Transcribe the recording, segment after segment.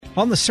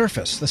On the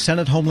surface, the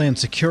Senate Homeland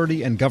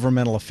Security and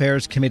Governmental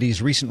Affairs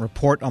Committee's recent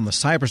report on the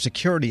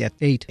cybersecurity at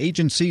 8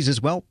 agencies is,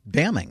 well,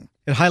 damning.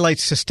 It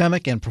highlights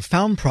systemic and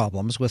profound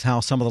problems with how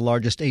some of the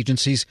largest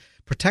agencies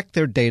protect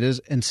their data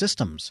and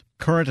systems.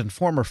 Current and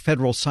former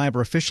federal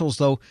cyber officials,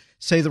 though,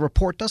 say the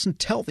report doesn't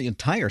tell the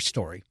entire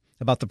story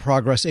about the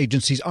progress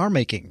agencies are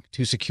making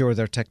to secure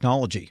their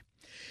technology.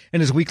 In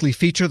his weekly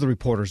feature, The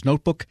Reporter's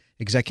Notebook,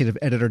 executive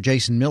editor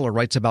Jason Miller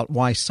writes about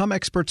why some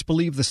experts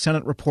believe the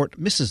Senate report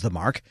misses the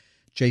mark.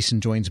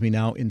 Jason joins me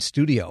now in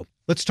studio.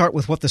 Let's start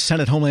with what the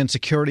Senate Homeland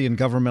Security and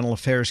Governmental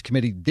Affairs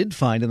Committee did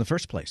find in the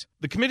first place.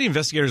 The committee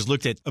investigators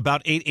looked at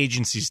about 8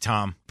 agencies,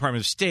 Tom.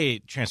 Department of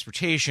State,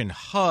 Transportation,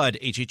 HUD,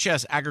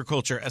 HHS,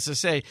 Agriculture,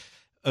 SSA,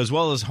 as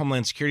well as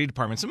Homeland Security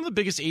Department, some of the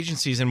biggest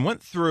agencies, and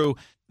went through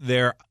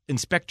their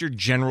Inspector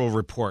General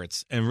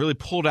reports and really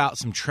pulled out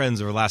some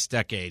trends over the last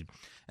decade.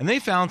 And they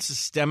found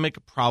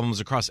systemic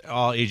problems across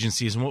all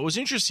agencies. And what was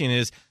interesting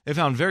is they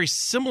found very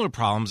similar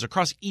problems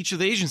across each of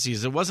the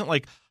agencies. It wasn't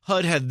like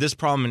HUD had this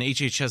problem and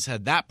HHS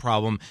had that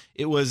problem.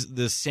 It was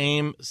the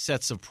same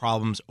sets of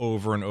problems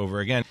over and over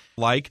again,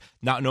 like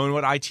not knowing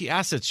what IT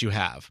assets you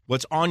have,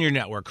 what's on your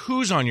network,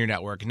 who's on your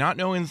network, not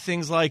knowing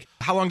things like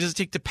how long does it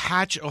take to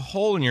patch a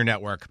hole in your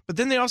network. But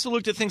then they also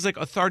looked at things like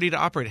authority to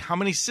operate. How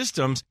many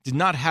systems did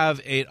not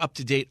have an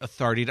up-to-date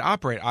authority to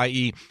operate,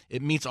 i.e.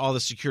 it meets all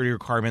the security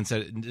requirements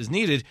that is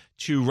needed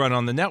to run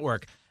on the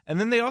network. And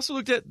then they also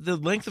looked at the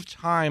length of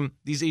time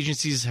these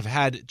agencies have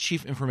had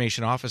chief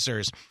information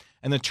officers.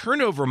 And the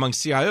turnover among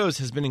CIOs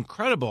has been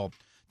incredible.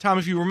 Tom,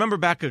 if you remember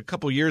back a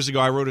couple years ago,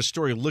 I wrote a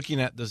story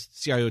looking at the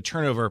CIO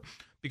turnover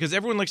because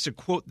everyone likes to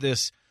quote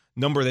this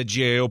number that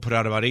GAO put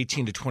out about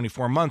 18 to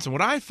 24 months. And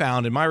what I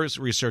found in my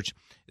research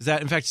is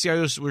that, in fact,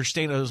 CIOs were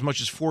staying as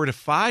much as 4 to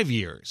 5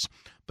 years.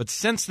 But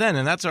since then,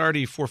 and that's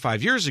already 4 or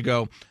 5 years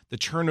ago, the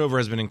turnover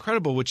has been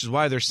incredible, which is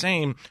why they're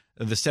saying,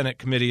 the Senate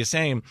committee is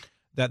saying,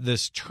 that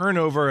this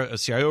turnover, a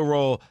CIO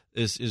role,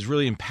 is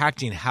really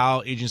impacting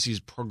how agencies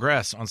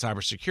progress on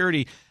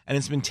cybersecurity. And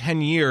it's been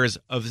 10 years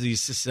of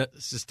these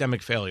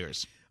systemic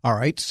failures. All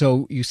right.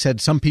 So you said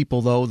some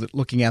people, though, that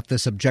looking at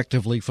this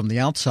objectively from the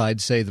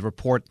outside say the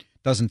report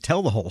doesn't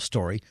tell the whole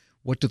story.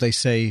 What do they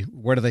say?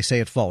 Where do they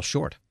say it falls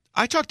short?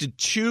 I talked to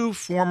 2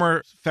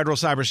 former federal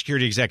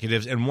cybersecurity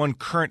executives and 1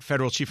 current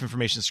federal chief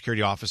information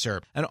security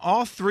officer. And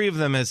all 3 of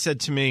them have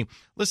said to me,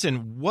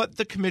 listen, what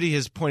the committee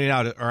has pointed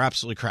out are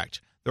absolutely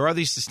correct. There are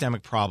these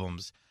systemic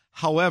problems.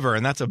 However,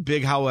 and that's a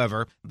big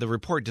however, the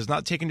report does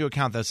not take into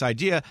account this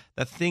idea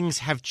that things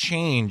have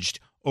changed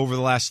over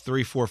the last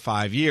 3, 4,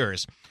 5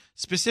 years,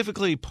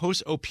 specifically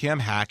post-OPM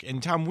hack.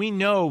 And Tom, we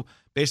know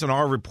based on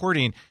our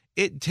reporting,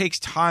 it takes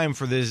time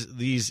for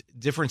these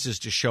differences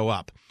to show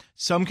up.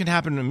 Some can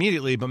happen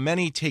immediately, but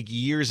many take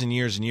years and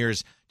years and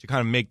years to kind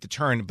of make the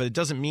turn. But it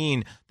doesn't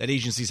mean that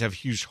agencies have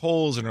huge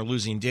holes and are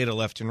losing data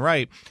left and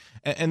right.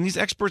 And these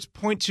experts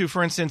point to,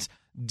 for instance,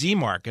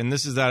 DMARC, and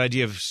this is that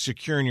idea of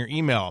securing your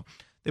email.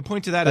 They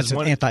point to that as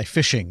one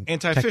anti-phishing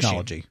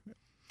technology.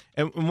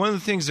 And one of the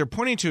things they're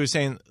pointing to is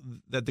saying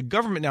that the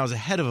government now is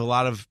ahead of a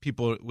lot of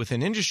people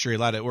within industry, a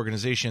lot of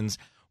organizations,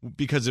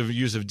 because of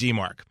use of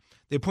DMARC.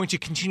 They point to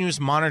continuous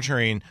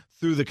monitoring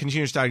through the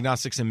Continuous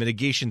Diagnostics and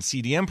Mitigation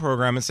CDM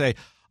program and say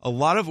a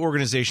lot of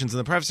organizations in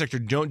the private sector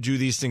don't do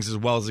these things as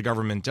well as the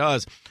government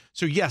does.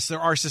 So yes, there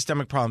are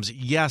systemic problems.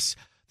 Yes,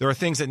 there are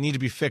things that need to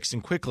be fixed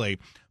and quickly.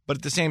 But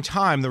at the same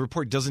time, the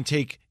report doesn't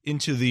take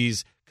into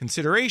these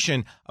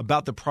consideration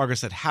about the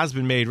progress that has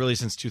been made really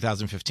since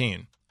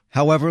 2015.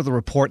 However, the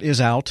report is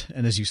out,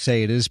 and as you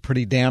say, it is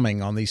pretty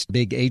damning on these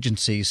big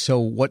agencies. So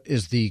what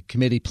is the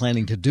committee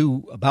planning to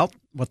do about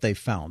what they've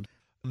found?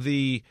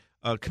 The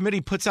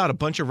committee puts out a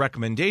bunch of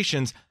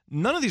recommendations.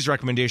 None of these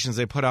recommendations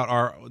they put out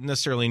are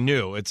necessarily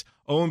new. It's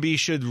OMB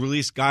should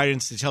release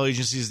guidance to tell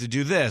agencies to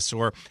do this,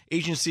 or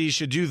agencies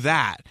should do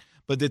that.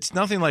 But it's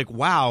nothing like,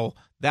 wow,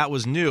 that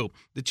was new.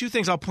 The 2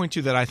 things I'll point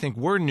to that I think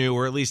were new,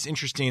 or at least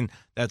interesting,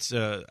 that's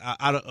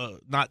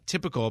not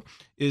typical,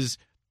 is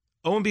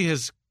OMB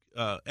has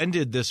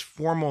ended this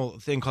formal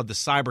thing called the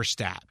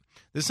CyberStat.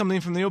 This is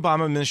something from the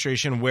Obama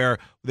administration where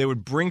they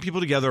would bring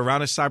people together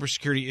around a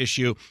cybersecurity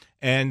issue,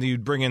 and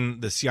you'd bring in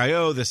the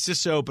CIO, the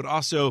CISO, but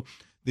also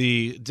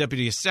the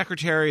deputy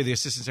secretary, the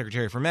assistant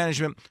secretary for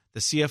management, the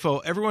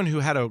CFO, everyone who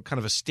had a kind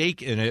of a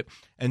stake in it,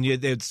 and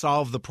they'd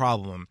solve the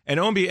problem. And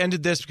OMB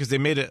ended this because they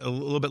made it a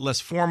little bit less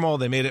formal.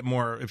 They made it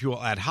more, if you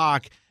will, ad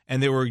hoc,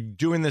 and they were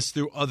doing this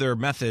through other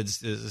methods,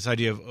 this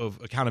idea of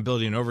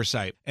accountability and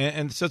oversight.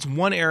 And so it's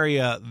one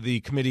area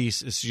the committee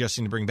is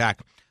suggesting to bring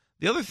back.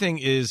 The other thing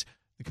is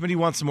the committee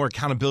wants some more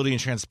accountability and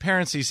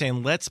transparency,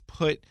 saying let's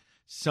put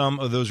some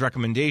of those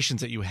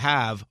recommendations that you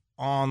have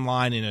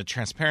online in a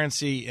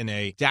transparency, in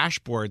a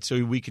dashboard,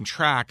 so we can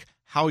track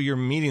how you're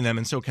meeting them,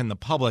 and so can the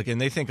public.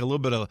 And they think a little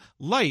bit of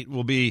light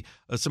will be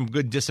some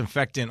good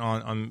disinfectant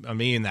on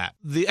meeting that.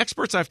 The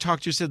experts I've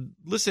talked to said,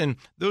 listen,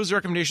 those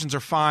recommendations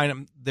are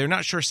fine. They're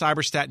not sure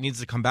CyberStat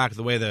needs to come back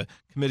the way the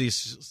committee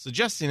is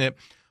suggesting it,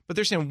 but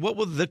they're saying, what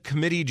will the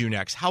committee do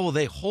next? How will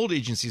they hold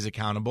agencies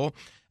accountable?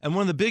 And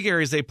one of the big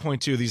areas they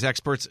point to, these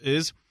experts,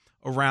 is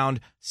around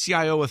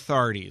CIO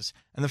authorities.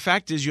 And the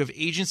fact is you have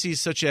agencies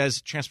such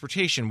as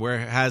transportation, where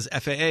it has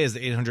FAA as the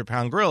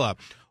 800-pound gorilla,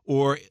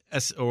 or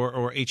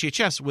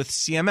HHS with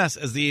CMS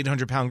as the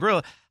 800-pound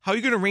gorilla. How are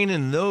you going to rein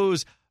in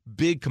those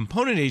big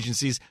component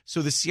agencies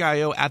so the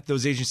CIO at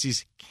those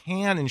agencies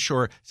can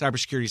ensure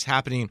cybersecurity is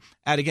happening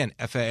at, again,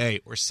 FAA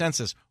or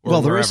Census or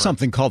Well, wherever? there is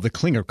something called the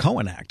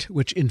Clinger-Cohen Act,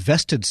 which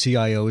invested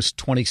CIOs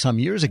 20-some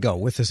years ago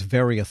with this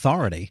very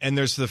authority. And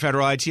there's the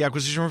Federal IT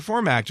Acquisition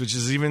Reform Act, which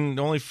is even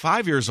only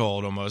 5 years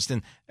old almost.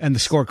 And the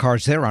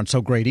scorecards there aren't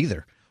so great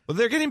either. well,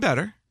 they're getting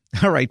better.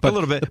 All right, but a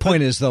little bit. The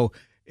point is, though,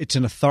 it's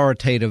an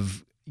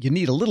authoritative – you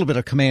need a little bit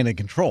of command and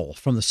control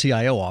from the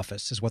CIO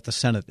office is what the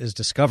Senate is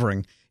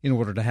discovering in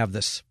order to have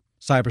this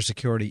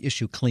cybersecurity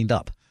issue cleaned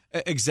up.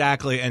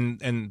 Exactly.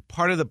 And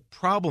part of the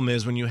problem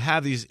is when you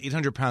have these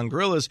 800-pound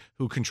gorillas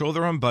who control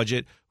their own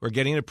budget, who are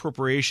getting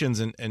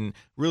appropriations and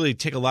really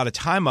take a lot of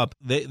time up,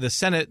 the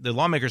Senate, the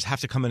lawmakers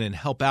have to come in and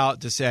help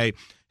out to say,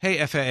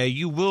 hey, FAA,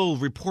 you will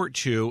report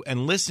to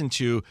and listen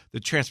to the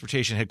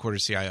transportation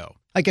headquarters CIO.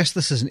 I guess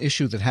this is an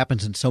issue that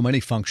happens in so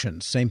many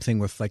functions. Same thing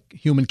with like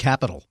human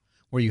capital,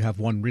 where you have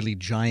one really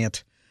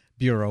giant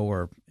bureau,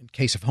 or in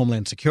case of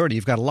Homeland Security,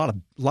 you've got a lot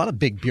of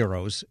big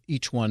bureaus,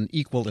 each one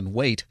equal in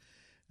weight,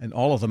 and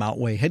all of them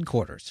outweigh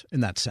headquarters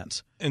in that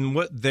sense. And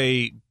what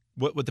the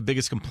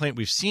biggest complaint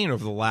we've seen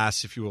over the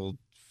last, if you will,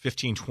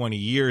 15, 20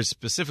 years,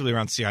 specifically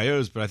around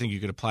CIOs, but I think you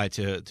could apply it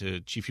to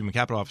chief human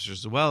capital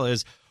officers as well,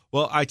 is,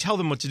 well, I tell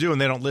them what to do and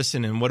they don't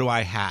listen, and what do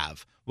I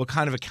have? What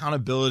kind of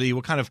accountability,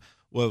 what kind of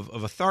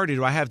authority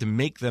do I have to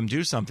make them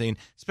do something,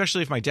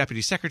 especially if my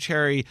deputy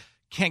secretary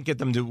can't get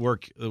them to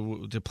work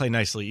to play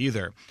nicely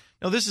either.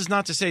 Now, this is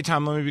not to say,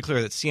 Tom, let me be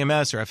clear, that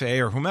CMS or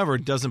FAA or whomever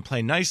doesn't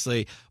play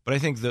nicely, but I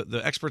think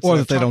the experts or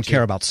that they don't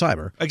care about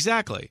cyber.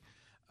 Exactly.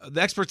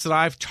 The experts that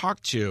I've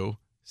talked to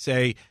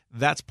say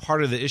that's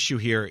part of the issue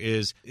here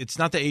is it's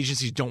not that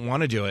agencies don't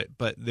want to do it,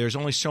 but there's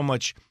only so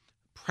much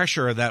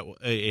pressure that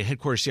a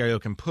headquarters CIO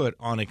can put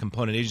on a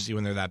component agency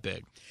when they're that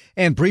big.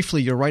 And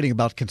briefly, you're writing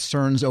about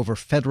concerns over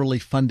federally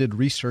funded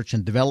research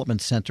and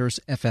development centers,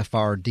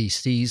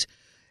 FFRDCs,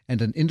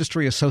 and an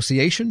industry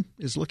association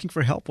is looking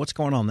for help. What's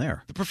going on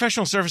there? The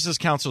Professional Services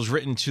Council has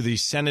written to the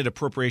Senate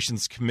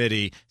Appropriations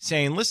Committee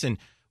saying, listen,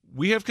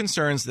 we have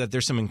concerns that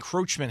there's some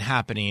encroachment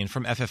happening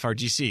from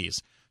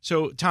FFRDCs.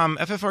 So, Tom,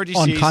 FFRDCs...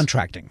 On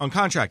contracting. On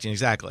contracting,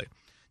 exactly.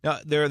 Now,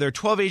 there are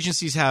 12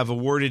 agencies have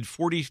awarded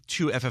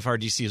 42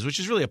 FFRDCs, which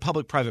is really a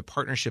public-private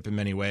partnership in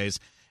many ways.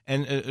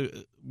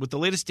 And with the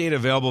latest data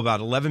available, about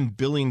 $11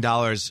 billion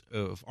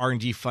of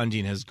R&D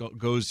funding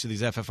goes to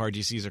these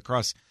FFRDCs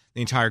across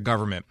the entire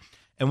government.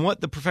 And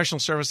what the Professional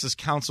Services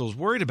Council is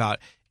worried about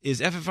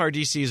is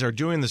FFRDCs are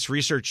doing this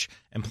research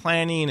and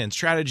planning and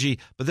strategy,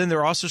 but then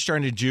they're also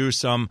starting to do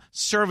some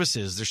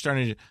services. They're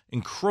starting to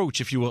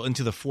encroach, if you will,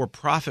 into the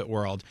for-profit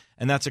world.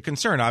 And that's a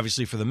concern,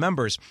 obviously, for the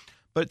members.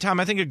 But, Tom,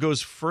 I think it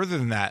goes further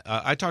than that.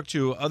 I talked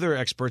to other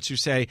experts who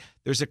say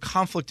there's a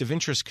conflict of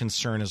interest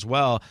concern as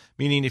well,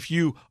 meaning if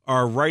you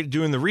are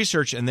doing the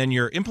research and then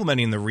you're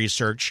implementing the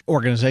research.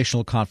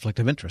 Organizational conflict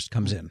of interest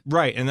comes in.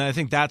 Right. And I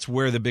think that's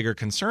where the bigger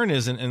concern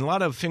is. And a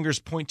lot of fingers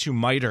point to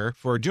MITRE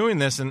for doing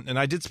this. And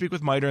I did speak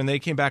with MITRE, and they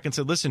came back and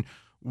said, listen,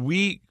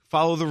 we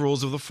follow the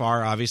rules of the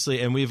FAR,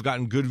 obviously, and we've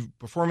gotten good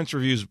performance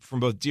reviews from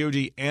both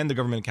DOD and the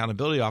Government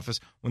Accountability Office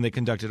when they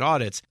conducted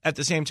audits. At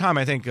the same time,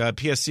 I think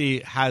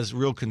PSC has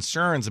real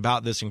concerns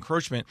about this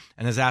encroachment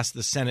and has asked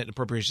the Senate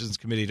Appropriations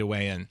Committee to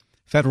weigh in.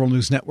 Federal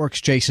News Network's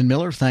Jason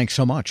Miller, thanks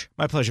so much.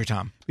 My pleasure,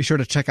 Tom. Be sure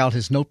to check out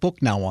his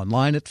notebook now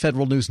online at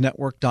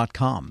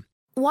federalnewsnetwork.com.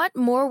 Want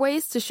more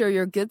ways to show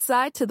your good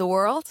side to the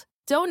world?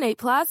 Donate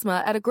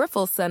plasma at a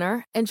Grifols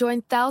Center and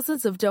join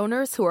thousands of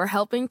donors who are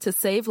helping to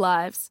save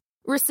lives.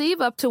 Receive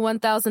up to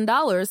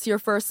 $1,000 your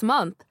first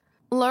month.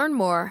 Learn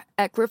more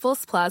at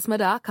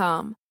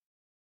grifolsplasma.com.